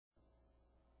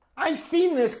I've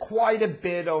seen this quite a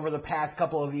bit over the past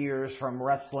couple of years from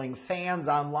wrestling fans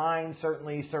online,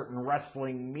 certainly certain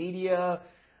wrestling media,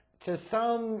 to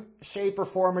some shape or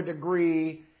form or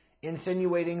degree,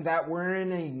 insinuating that we're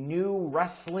in a new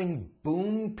wrestling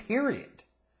boom period.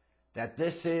 That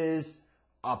this is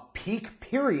a peak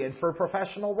period for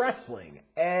professional wrestling.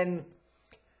 And,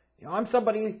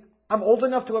 I'm old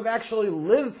enough to have actually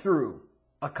lived through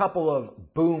a couple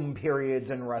of boom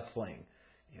periods in wrestling.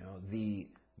 The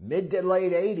mid to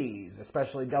late 80s,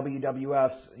 especially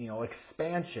WWF's,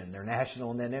 expansion, their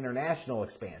national and then international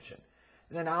expansion.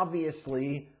 And then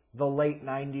obviously the late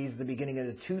 90s, the beginning of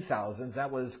the 2000s,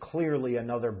 that was clearly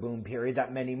another boom period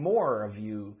that many more of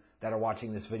you that are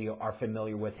watching this video are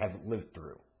familiar with, have lived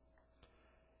through.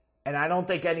 And I don't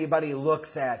think anybody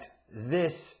looks at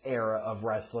this era of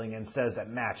wrestling and says it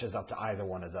matches up to either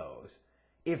one of those.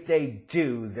 If they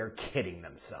do, they're kidding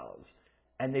themselves,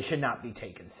 and they should not be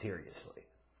taken seriously.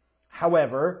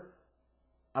 However,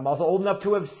 I'm also old enough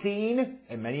to have seen,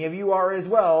 and many of you are as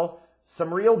well,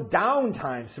 some real down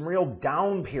times, some real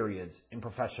down periods in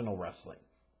professional wrestling.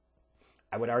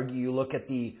 I would argue you look at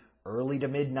the early to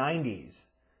mid 90s,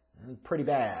 pretty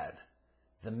bad.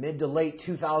 The mid to late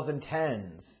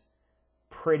 2010s,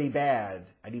 pretty bad.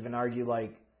 I'd even argue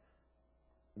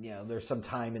there's some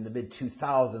time in the mid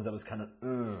 2000s that was kind of,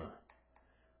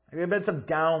 There have been some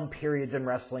down periods in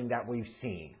wrestling that we've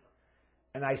seen.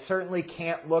 And I certainly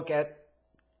can't look at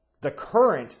the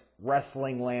current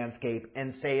wrestling landscape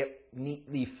and say it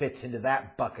neatly fits into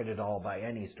that bucket at all by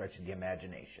any stretch of the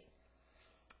imagination.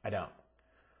 I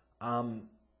don't.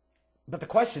 But the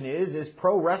question is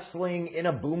pro wrestling in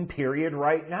a boom period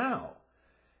right now?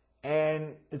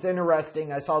 And it's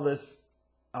interesting. I saw this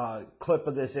clip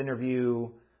of this interview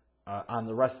on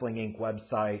the WrestlingInc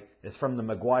website. It's from the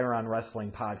McGuire on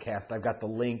Wrestling podcast. I've got the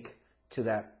link to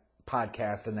that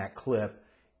podcast and that clip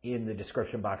in the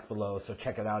description box below, so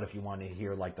check it out if you want to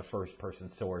hear the first person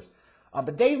source.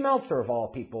 But Dave Meltzer, of all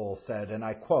people, said, and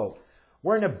I quote,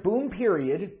 "We're in a boom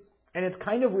period, and it's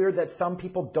kind of weird that some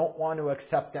people don't want to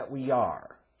accept that we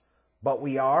are. But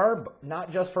we are,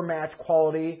 not just for match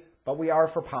quality, but we are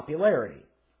for popularity.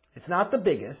 It's not the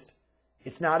biggest,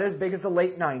 it's not as big as the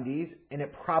late 90s, and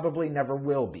it probably never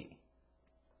will be.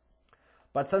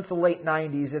 But since the late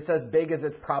 90s, it's as big as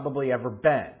it's probably ever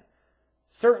been.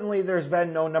 Certainly there's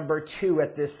been no number 2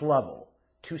 at this level.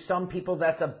 To some people,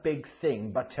 that's a big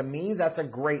thing, but to me, that's a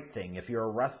great thing. If you're a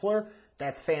wrestler,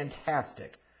 that's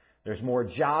fantastic. There's more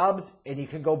jobs, and you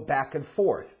can go back and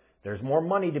forth. There's more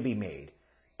money to be made.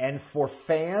 And for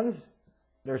fans,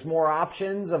 there's more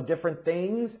options of different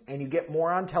things, and you get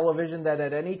more on television than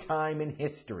at any time in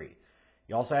history.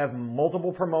 You also have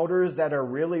multiple promoters that are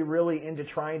really, really into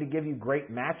trying to give you great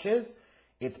matches.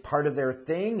 It's part of their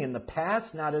thing. In the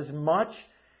past, not as much.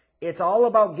 It's all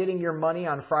about getting your money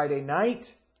on Friday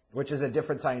night, which is a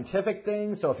different scientific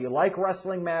thing. So if you like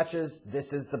wrestling matches,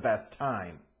 this is the best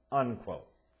time." Unquote.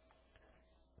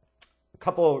 A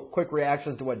couple of quick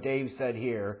reactions to what Dave said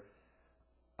here.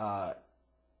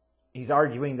 He's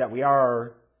arguing that we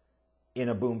are in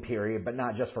a boom period, but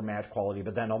not just for match quality,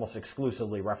 but then almost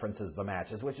exclusively references the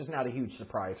matches, which is not a huge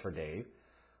surprise for Dave.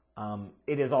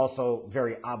 It is also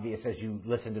very obvious as you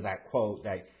listen to that quote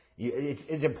that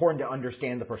it's important to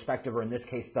understand the perspective, or in this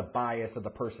case, the bias of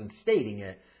the person stating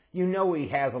it. He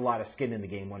has a lot of skin in the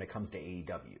game when it comes to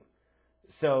AEW.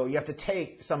 So you have to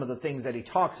take some of the things that he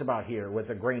talks about here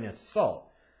with a grain of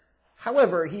salt.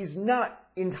 However, he's not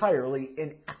entirely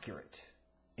inaccurate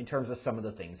in terms of some of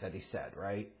the things that he said,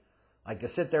 right? To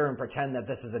sit there and pretend that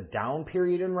this is a down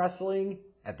period in wrestling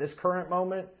at this current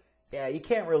moment, yeah, you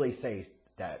can't really say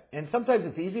that. And sometimes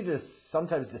it's easy to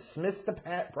dismiss the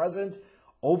present,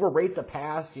 overrate the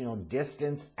past.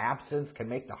 Distance, absence can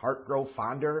make the heart grow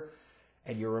fonder.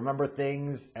 And you remember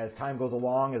things as time goes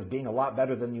along as being a lot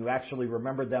better than you actually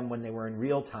remembered them when they were in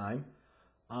real time.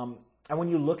 And when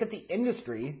you look at the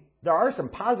industry, there are some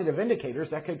positive indicators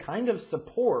that could kind of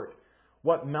support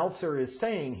what Meltzer is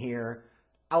saying here,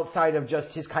 outside of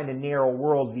just his kind of narrow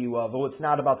worldview of, it's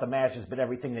not about the matches, but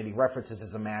everything that he references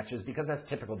as the matches, because that's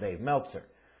typical Dave Meltzer.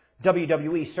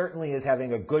 WWE certainly is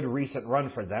having a good recent run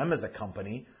for them as a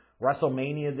company.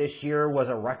 WrestleMania this year was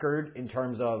a record in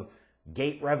terms of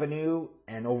gate revenue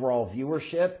and overall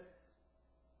viewership.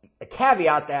 A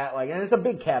caveat that, and it's a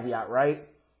big caveat, right?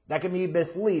 That can be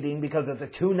misleading because it's a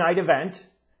 2-night event.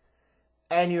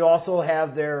 And you also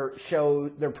have their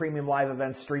premium live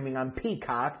events streaming on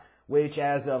Peacock, which,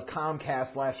 as of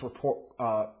Comcast's last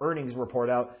earnings report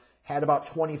out, had about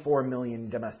 24 million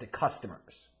domestic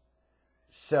customers.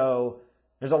 So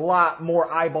there's a lot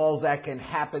more eyeballs that can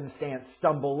happenstance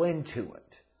stumble into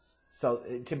it. So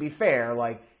to be fair,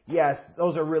 yes,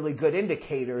 those are really good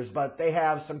indicators, but they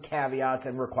have some caveats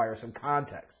and require some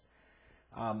context.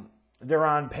 They're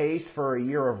on pace for a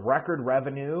year of record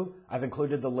revenue. I've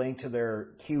included the link to their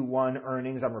Q1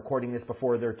 earnings. I'm recording this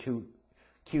before their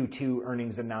Q2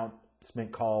 earnings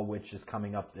announcement call, which is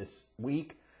coming up this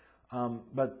week.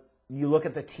 But you look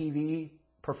at the TV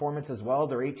performance as well.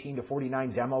 Their 18 to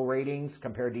 49 demo ratings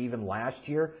compared to even last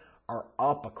year are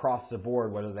up across the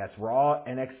board, whether that's Raw,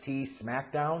 NXT,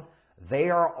 SmackDown. They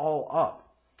are all up.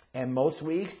 And most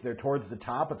weeks, they're towards the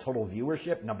top of total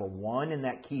viewership, number one in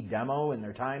that key demo in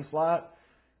their time slot.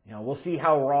 You know, we'll see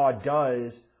how Raw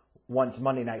does once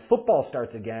Monday Night Football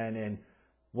starts again, and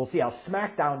we'll see how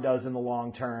SmackDown does in the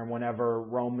long term whenever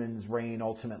Roman's reign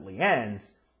ultimately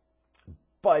ends.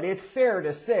 But it's fair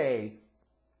to say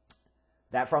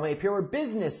that from a pure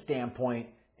business standpoint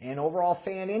and overall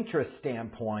fan interest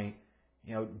standpoint,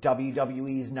 you know,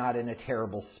 WWE's not in a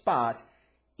terrible spot,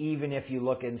 even if you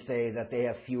look and say that they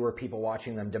have fewer people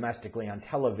watching them domestically on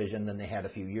television than they had a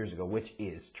few years ago, which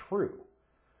is true.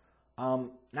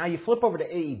 Now you flip over to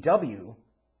AEW,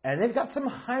 and they've got some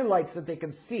highlights that they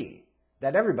can see,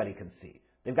 that everybody can see.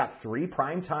 They've got 3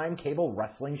 primetime cable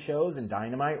wrestling shows in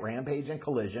Dynamite, Rampage, and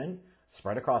Collision,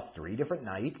 spread across 3 different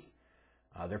nights.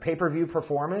 Their pay-per-view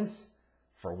performance,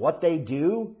 for what they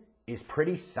do, is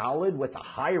pretty solid with a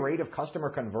high rate of customer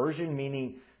conversion,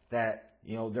 meaning that,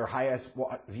 you know, their highest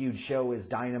viewed show is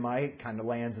Dynamite, kind of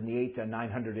lands in the 800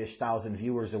 to 900-ish thousand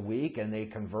viewers a week, and they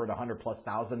convert 100+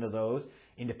 thousand of those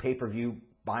into pay-per-view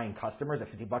buying customers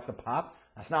at $50 a pop.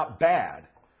 That's not bad.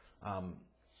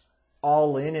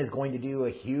 All In is going to do a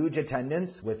huge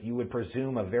attendance with, you would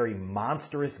presume, a very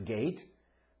monstrous gate.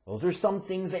 Those are some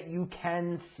things that you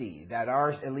can see that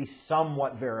are at least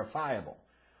somewhat verifiable.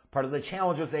 Part of the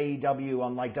challenge with AEW,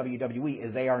 unlike WWE,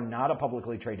 is they are not a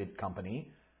publicly traded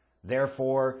company.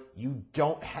 Therefore, you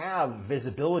don't have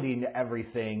visibility into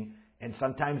everything, and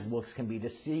sometimes looks can be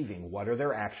deceiving. What are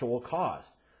their actual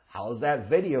costs? How is that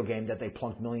video game that they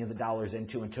plunked millions of dollars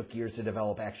into and took years to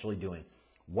develop actually doing?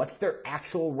 What's their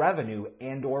actual revenue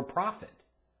and or profit?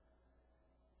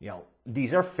 You know,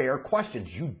 these are fair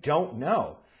questions. You don't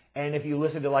know. And if you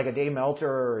listen to like a Dave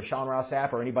Meltzer or Sean Ross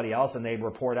Sapp or anybody else, and they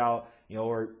report out, you know,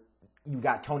 or you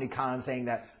got Tony Khan saying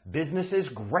that business is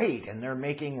great and they're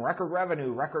making record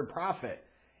revenue, record profit,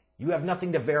 you have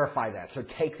nothing to verify that. So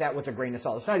take that with a grain of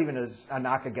salt. It's not even a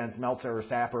knock against Meltzer or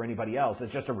Sapp or anybody else.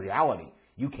 It's just a reality.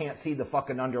 You can't see the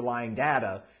fucking underlying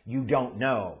data. You don't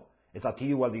know. It's up to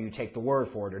you whether you take the word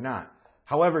for it or not.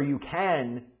 However, you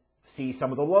can see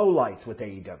some of the lowlights with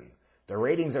AEW. Their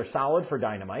ratings are solid for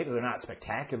Dynamite. They're not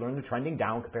spectacular, and they're trending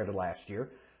down compared to last year.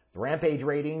 The Rampage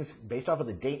ratings, based off of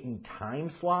the date and time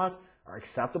slot, are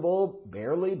acceptable,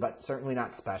 barely, but certainly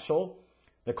not special.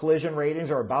 The Collision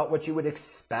ratings are about what you would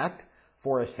expect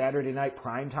for a Saturday night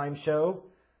primetime show.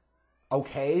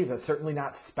 Okay, but certainly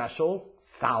not special.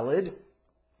 Solid.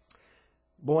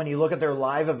 But when you look at their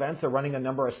live events, they're running a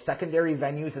number of secondary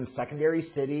venues in secondary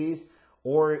cities,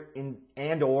 or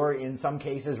in some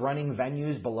cases running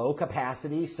venues below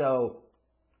capacity. So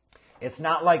it's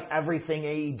not like everything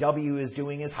AEW is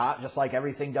doing is hot, just like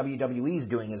everything WWE is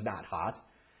doing is not hot.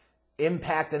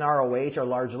 Impact and ROH are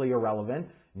largely irrelevant.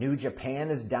 New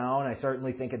Japan is down, I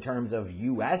certainly think, in terms of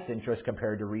U.S. interest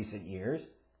compared to recent years.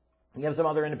 You have some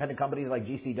other independent companies like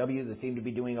GCW that seem to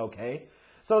be doing okay.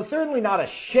 So it's certainly not a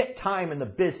shit time in the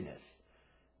business,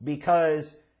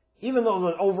 because even though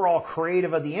the overall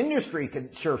creative of the industry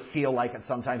could sure feel like it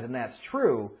sometimes, and that's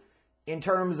true, in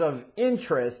terms of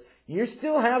interest, you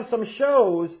still have some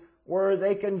shows where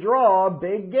they can draw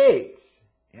big gates.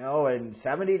 You know, and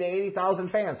 70 to 80,000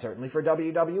 fans, certainly for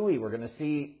WWE. We're going to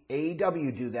see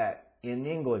AEW do that in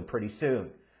England pretty soon.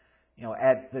 You know,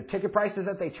 at the ticket prices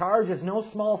that they charge is no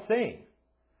small thing.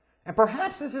 And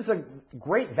perhaps this is a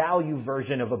great value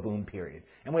version of a boom period,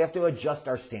 and we have to adjust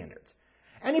our standards.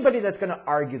 Anybody that's going to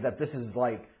argue that this is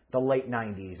like the late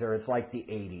 90s or it's like the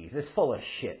 80s is full of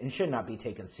shit and should not be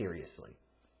taken seriously.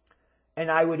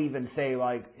 And I would even say,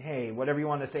 like, hey, whatever you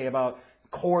want to say about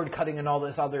cord cutting and all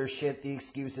this other shit, the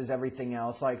excuses, everything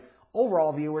else, like,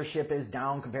 overall viewership is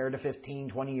down compared to 15,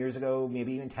 20 years ago,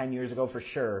 maybe even 10 years ago for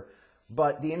sure.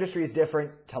 But the industry is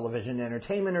different. Television and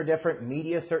entertainment are different.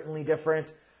 Media is certainly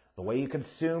different. The way you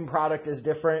consume product is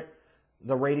different.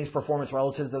 The ratings performance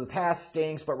relative to the past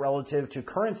stinks, but relative to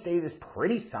current state is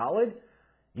pretty solid.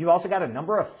 You've also got a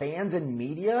number of fans and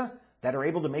media that are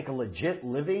able to make a legit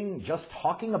living just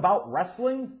talking about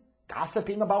wrestling,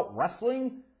 gossiping about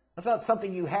wrestling. That's not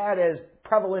something you had as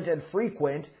prevalent and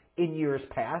frequent in years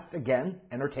past. Again,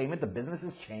 entertainment, the business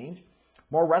has changed.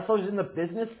 More wrestlers in the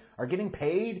business are getting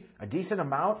paid a decent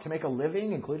amount to make a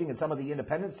living, including in some of the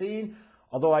independent scene.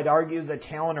 Although I'd argue the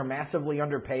talent are massively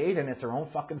underpaid and it's their own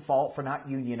fucking fault for not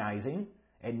unionizing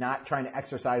and not trying to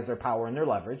exercise their power and their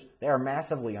leverage. They are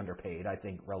massively underpaid, I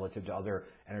think, relative to other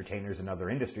entertainers in other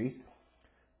industries.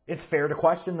 It's fair to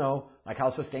question, though, like, how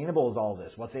sustainable is all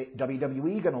this? What's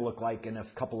WWE going to look like in a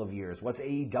couple of years? What's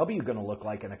AEW going to look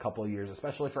like in a couple of years?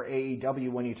 Especially for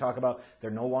AEW, when you talk about they're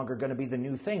no longer going to be the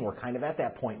new thing. We're kind of at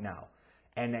that point now.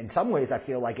 And in some ways, I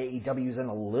feel like AEW is in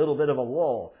a little bit of a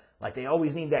lull. Like, they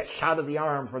always need that shot of the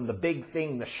arm from the big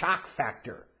thing, the shock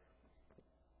factor.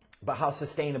 But how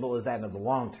sustainable is that in the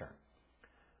long term?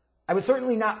 I would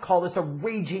certainly not call this a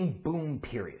raging boom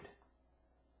period.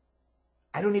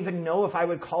 I don't even know if I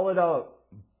would call it a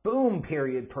boom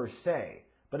period per se.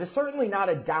 But it's certainly not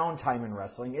a downtime in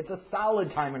wrestling. It's a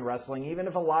solid time in wrestling, even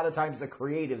if a lot of times the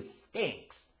creative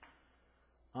stinks.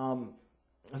 So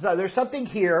there's something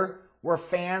here where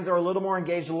fans are a little more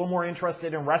engaged, a little more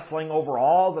interested in wrestling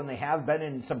overall than they have been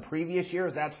in some previous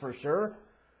years, that's for sure.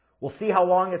 We'll see how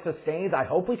long it sustains. I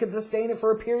hope we can sustain it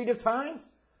for a period of time.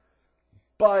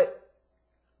 But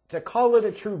to call it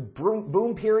a true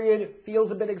boom period feels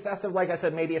a bit excessive. Like I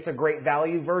said, maybe it's a great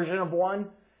value version of one.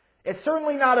 It's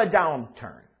certainly not a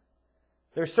downturn.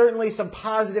 There's certainly some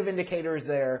positive indicators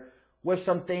there with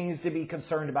some things to be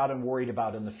concerned about and worried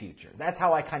about in the future. That's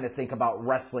how I kind of think about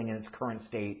wrestling in its current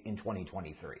state in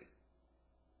 2023.